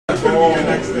We're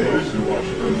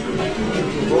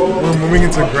moving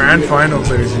into grand finals,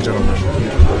 ladies and gentlemen.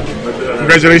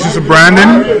 Congratulations to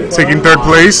Brandon, taking third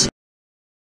place.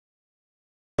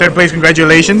 Third place,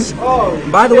 congratulations.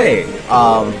 By the way,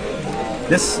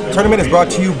 this tournament is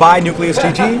brought to you by Nucleus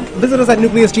GG. Visit us at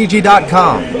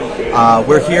nucleusgg.com.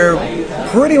 We're here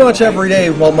pretty much every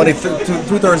day, well, Monday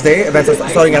through Thursday. Events are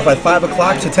starting at 5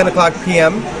 o'clock to 10 o'clock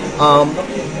p.m.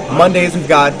 Mondays, we've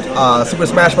got Super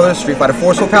Smash Bros., Street Fighter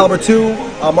 4, Soul Calibur 2,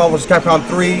 Marvel vs. Capcom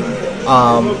 3.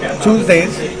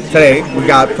 Tuesdays, today, we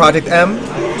got Project M.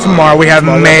 Tomorrow we have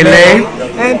Melee.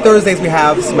 And Thursdays we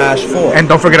have Smash 4. And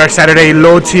don't forget our Saturday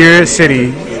Low Tier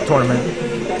City tournament.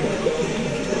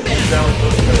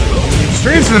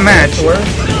 Straight into the match.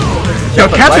 Yo,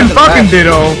 Captain Falcon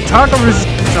Ditto. Taka vs.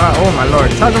 Oh my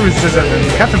lord. Taka vs.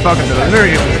 JustJustin. Captain Falcon Ditto.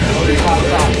 Very interesting.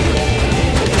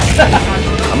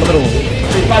 I'm a little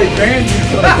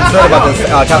concerned about this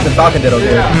Captain Falcon Ditto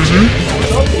here.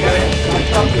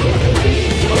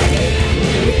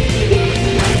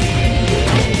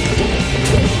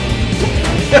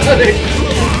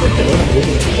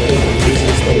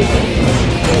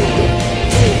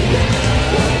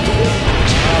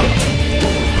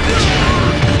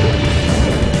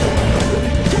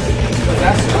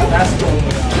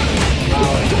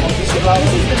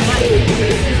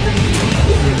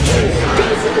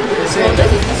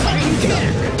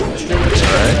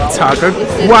 Taka.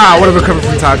 Wow, what a recovery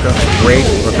from Taka. Great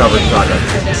recovery from Taka.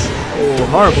 Oh,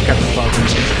 horrible Captain Falcon.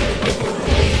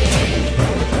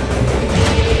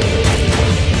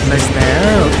 Nice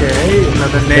nair, okay.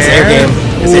 Another nair. It's air game.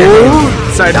 It's Ooh, air game.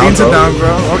 side Down beam to throw. down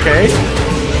throw, okay.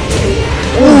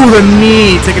 Ooh, the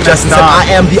knee, taking that Justin stop. said,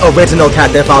 I am the original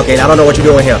Captain Falcon. I don't know what you're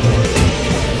doing here.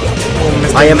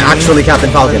 Oh, I am actually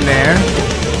Captain Falcon. Nair.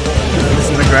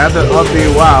 Missing the grab, the up B,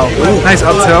 wow. Ooh, nice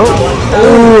up tilt.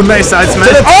 Ooh, nice side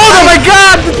smash. Oh my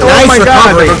god! Oh Nice my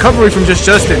god, recovery. the recovery from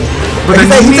JustJustin. But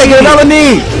He's taking another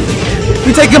knee.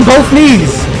 He's taking both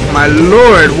knees. My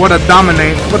lord, what a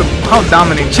dominate, how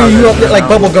dominating. Chew you up there like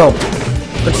bubble gum.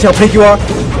 Don't you see how pink you are?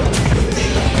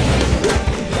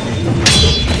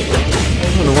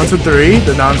 The 1, 2, 3,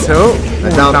 the down tilt,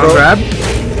 down throw. grab,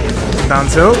 down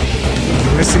tilt,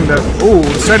 missing the, ooh,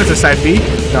 straight into side B,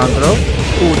 down throw,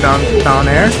 ooh, down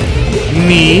air,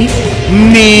 knee,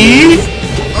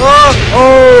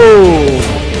 oh,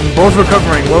 both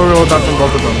recovering, well roll down from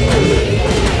both of them.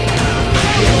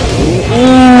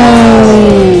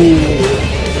 Ooh.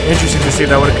 Interesting to see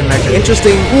that would have connected.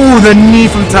 Interesting. Ooh, the knee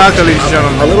from Taka, ladies and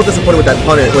gentlemen. A little disappointed with that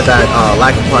punish, with that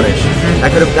lack of punish.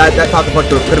 That Taka punch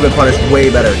could have been punished way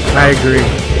better. I agree.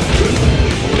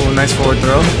 Ooh, nice forward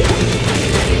throw.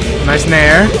 Nice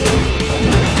nair.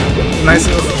 Nice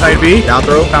side B. Down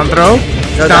throw. Down throw.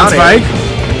 No, down down spike.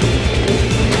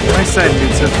 Nice side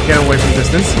B to get away from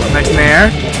distance. Nice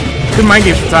nair. Good mind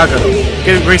games from Taka.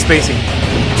 Get great spacing.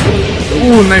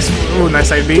 Ooh, nice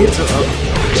side B.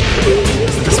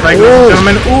 The spike, ladies and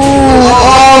gentlemen. Ooh,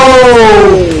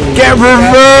 oh! Get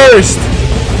reversed!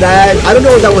 That, I don't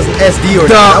know if that was an SD or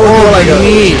not. That was more like a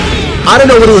knee. I don't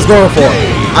know what he was going for.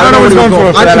 I don't know what he was going for.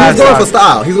 He was going for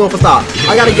style. He's going for style.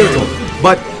 I gotta give it to him.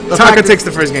 But Taka takes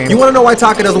the first game. You wanna know why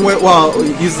Taka doesn't win? Well,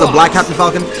 uses a black Captain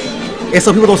Falcon? It's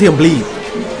so people don't see him bleed.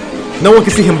 No one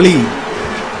can see him bleed.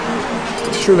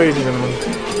 It's true, ladies and gentlemen.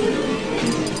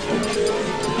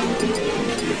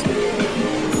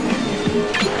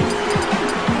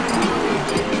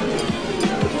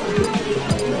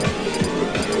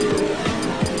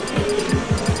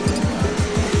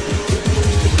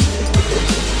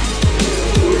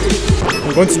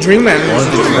 I'm going to Dreamland.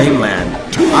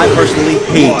 I personally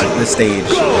hate this stage.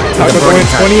 Taka going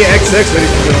 20XX,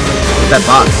 ladies and gentlemen. That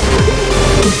box.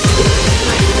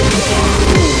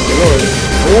 Lord.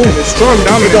 Oh, strong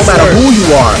dominance. It don't matter who you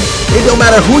are. It don't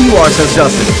matter who you are, says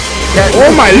Justin.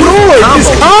 Oh my lord, this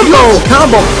combo!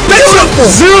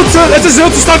 That's a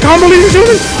 0 to start combo, ladies and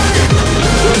gentlemen?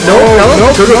 No,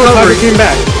 Taka came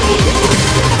back.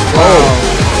 Oh.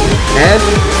 And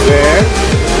there.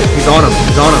 He's on him.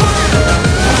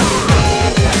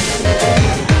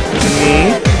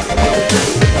 Knee.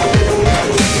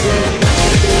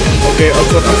 Okay, up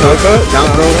to Taka. Down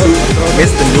throw.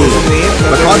 Missed the knee.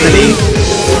 But caught the knee.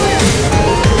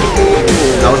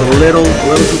 That was a little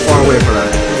too far away for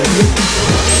that.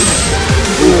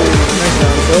 Nice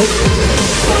down throw.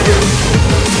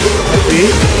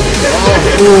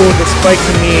 Ooh, the spike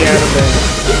to knee out of there.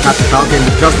 Captain Falcon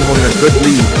just holding a good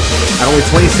lead at only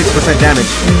 26% damage.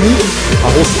 A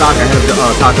whole stock ahead of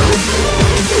Taka.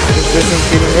 JustJustin's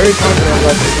feeling very confident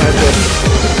about this matchup.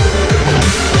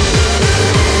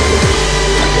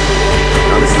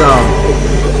 Now this is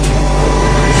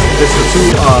This is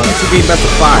a two-game best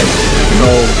of 5. So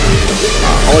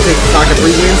all it takes is Taka 3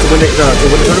 wins to win the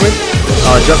tournament.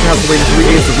 Justin has to win 3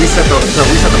 games to reset the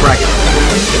bracket.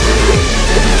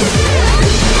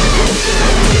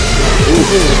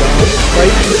 Right.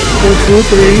 1, 2,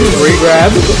 3 grab.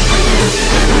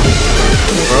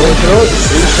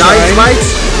 Giant spikes.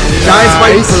 Giant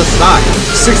spikes for the stock.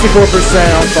 64%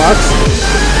 on Fox.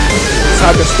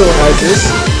 Taka still has this.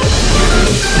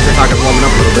 Taka's warming up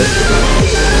a little bit.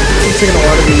 He's taking a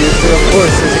while to be used to, of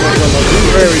course. He's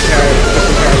very tired.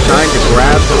 Trying to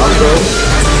grab the up throw.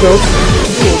 Choke.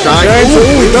 Giant.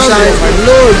 Giant. My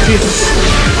lord, Jesus.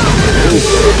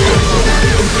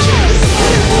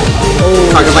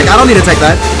 Taka's like, I don't need to take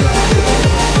that.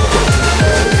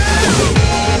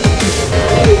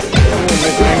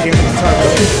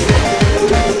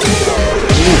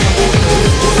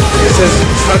 It says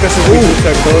Taka says we do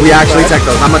tech those. We actually tech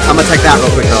those. I'm gonna tech that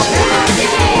real quick though.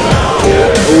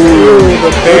 Ooh, the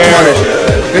bear. Good punish.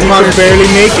 Good punish. Barely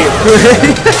make it.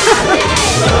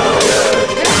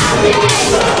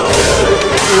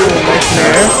 Ooh, nice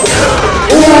snare.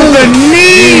 Ooh, the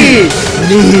knee!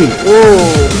 Knee. Ooh.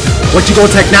 What you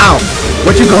gonna tech now?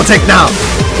 What you gonna tech now?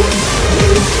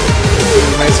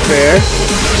 Nice fair.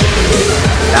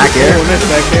 Back air. Oh, nice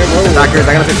back air. Whoa. Back air. Is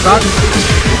that gonna take stock?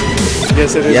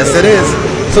 Yes, it is. Yes, it is.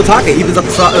 So Taka evens up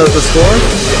the score.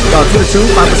 2-2,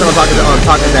 5% on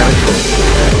Taka's damage.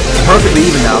 Perfectly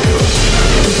even now.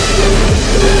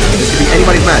 This could be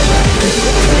anybody's match.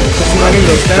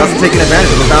 Justin taking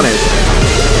advantage of those down airs.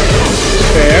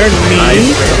 Fair,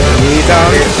 knee. Knee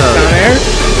Down air.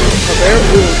 Up air.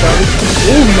 Ooh, down.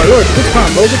 Ooh, my lord. Good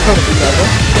combo. Good combo from Taka.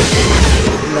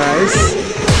 Nice.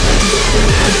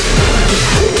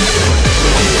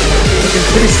 Looking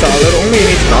pretty solid. Only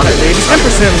an 8% lead.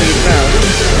 10% lead now.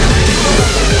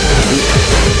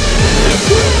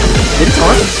 Did he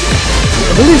taunt?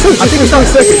 I believe so. I think he's on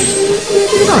second.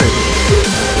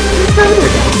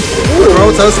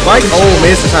 Throw to spike. Oh,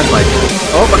 missed the time spike.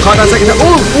 Oh, but caught that second time.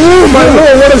 Ooh, my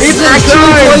lord. What a It's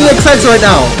actually 20x right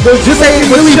now. Just saying,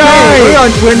 what are we playing?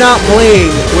 We're not playing.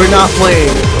 We're not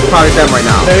playing Project M right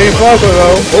now. That ain't Falco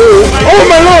though. Oh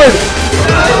my lord!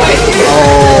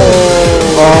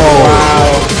 Oh,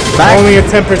 wow. Only a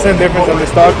 10% difference on the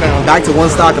stock now. Back to 1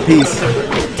 stock apiece.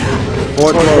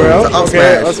 Forward throw. Up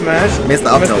Okay, smash. up smash. Missed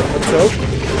the up tilt.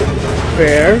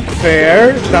 Fair,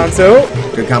 fair, down tilt.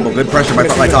 Good combo, good pressure by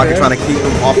Taka trying to keep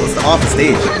him off the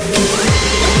stage.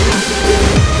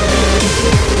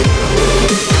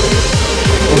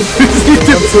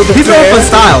 He's going for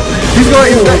style. He's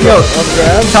going, yo,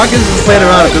 Taka's just playing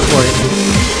around at this point.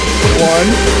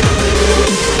 1.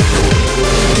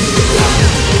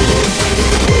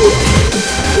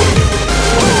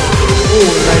 Ooh,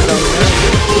 nice down there.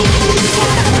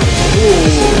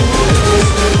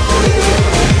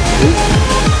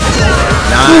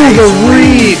 Nice. Ooh, the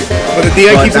read! But the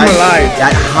DI keeps him alive.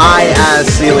 That high-ass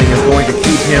ceiling is going to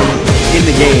keep him in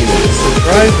the game.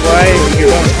 Surprised why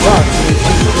you're on the clock.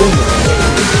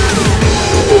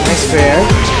 Nice fair.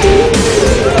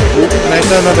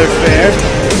 Nice another fair.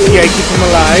 DI keeps him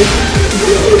alive.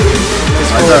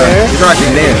 Nice fair. These are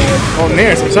actually nairs. Oh,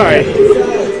 nairs, I'm sorry.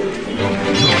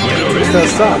 Still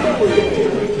stop.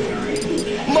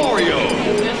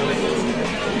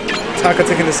 Taka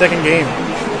taking the second game.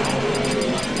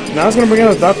 Now I was gonna bring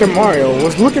out Dr. Mario.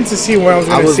 Was looking to see where I was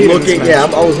gonna see it. Yeah,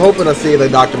 I was hoping to see the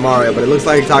Dr. Mario, but it looks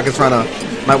like Taka's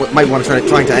might want to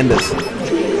trying to end this.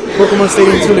 Pokemon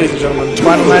Stadium 2, ladies and gentlemen.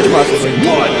 Final match possibly.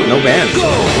 No bans.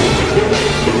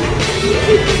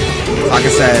 Taka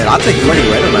said, I'll take you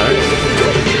anyway, no matter.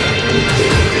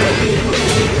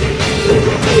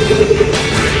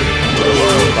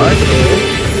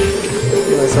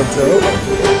 Nice up tilt.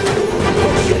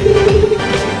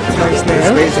 Nice nair.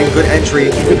 Spacing, good entry,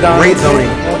 good great zoning.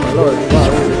 Oh my lord, wow,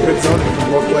 that was a good zoning from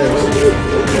both players.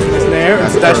 Nice nair,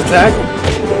 nice dash attack.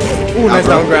 Ooh, nice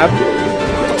down grab.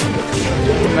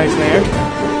 Nice nair.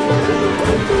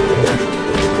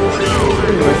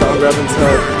 Nice down grab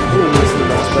until, ooh, missed the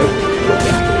dash play.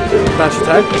 Dash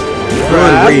attack.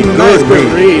 Grab. Good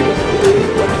read.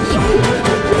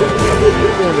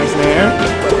 Ooh, nice nair.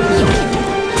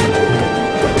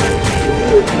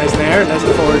 Nice nair, nice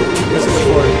forward. Misses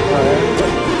forward.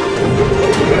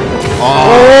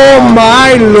 Oh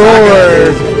my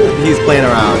lord! He's playing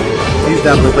around. He's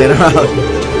definitely playing around.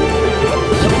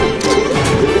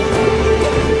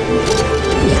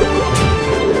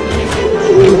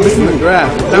 Ooh, missing the grab.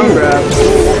 Down grab.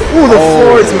 Ooh, the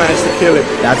forward smash to kill it.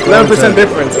 That's 11%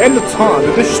 difference. And the taunt.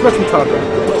 The disrespect from Taka.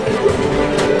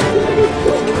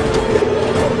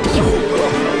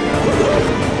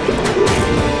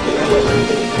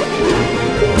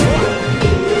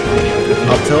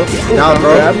 tilt. Down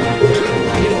throw. Grab.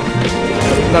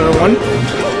 Another one.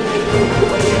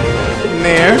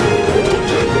 Nair.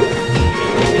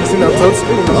 Missing up tilts.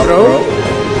 Throw.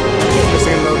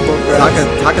 Missing another both grabs.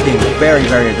 Taka being very,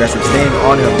 very aggressive, staying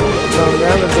on him.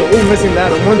 Oh, missing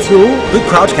that. 1-2. Good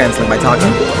crouch canceling by Taka.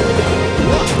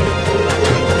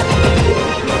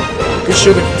 Good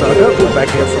shooting from Taka. Good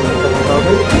back air from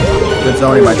Taka. Good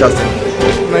zoning by Justin.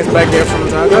 Nice back air from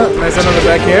Taka. Nice another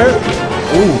back air.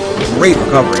 Ooh, great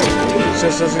recovery.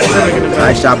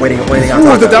 Nice job waiting on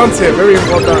Taka. The down tip. Very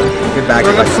well done. Good back.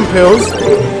 Bring up some pills.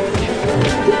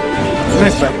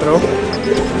 Nice back throw.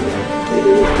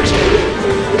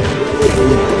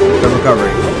 Good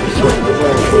recovery.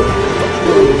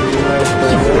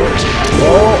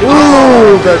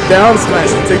 Ooh, the down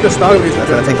smash to take the stock lead. That's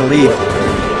gonna take the lead.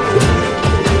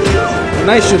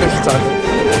 Nice shooting for Taka.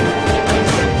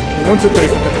 1, 2, 3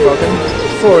 for Falcon.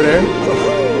 4 there.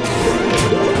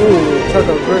 Ooh,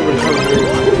 Taka, great recovery.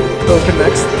 Throw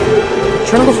connects.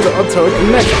 Trying to go for the up throw. It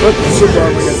connects, but super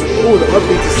arm against it. Ooh, the up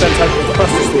beat to send Taka across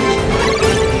the stage.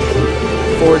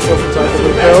 Forward tilt from Taka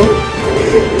with Bill.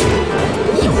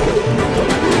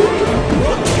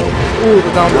 Ooh,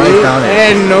 the down beat.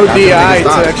 And no DI to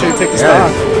actually take the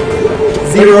stock.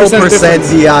 0%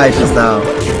 DI just now.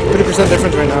 30%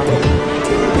 difference right now.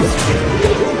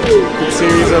 Good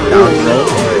series of down throw.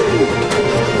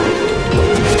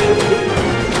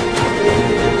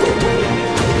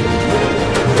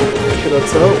 Good up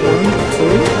tilt. 1,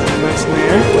 2. Nice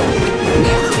nair.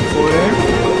 4 there.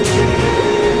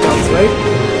 Down slate.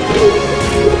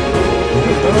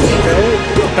 Okay.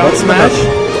 Down smash.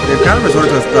 They've kind of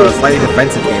resorted to a slightly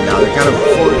defensive game now. They're kind of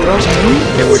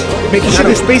making sure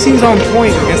their spacing is on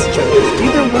point against each other.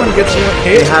 Either one gets one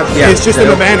hit, it's just an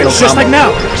advantage. Just like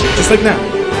now. Just like now.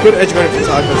 Good edge guard from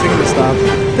Taka, taking the stop.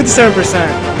 57%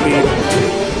 lead.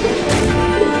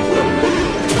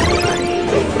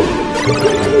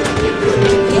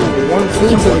 One, two,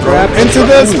 to the grab, into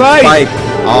the spike!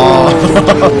 Oh.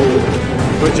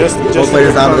 But just both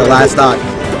players down to the last stock.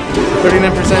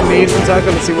 39% lead from Taka.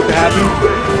 Let's see what can happen.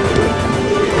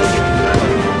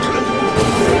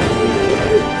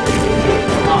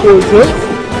 Good.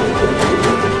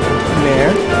 Nair.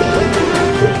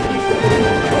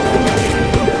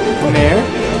 Nair.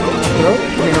 Throw.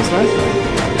 Nail smash.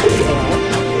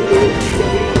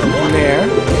 Nair.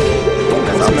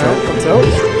 Smash. Up tilt.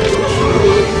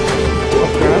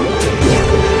 Up grab.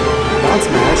 Down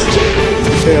smash.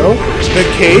 Tail. The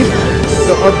cave.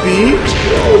 The up B.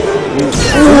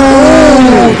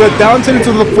 Ooh, the down tilt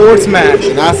into the forward smash.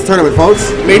 And that's the tournament,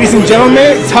 folks. Ladies and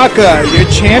gentlemen, Taka, your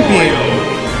champion.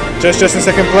 JustJustin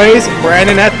second place,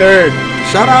 Brandon at third.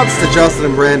 Shout outs to Justin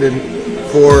and Brandon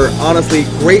for honestly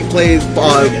great plays.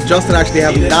 Justin actually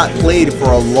have not played for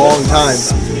a long time.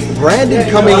 Brandon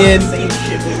coming in.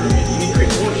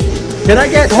 Can I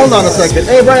get, hold on a second.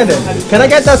 Hey Brandon, can I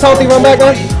get that salty run back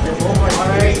on?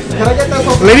 Can I get that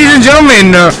salty? Ladies and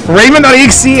gentlemen,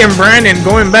 Raymond.exe and Brandon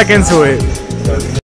going back into it.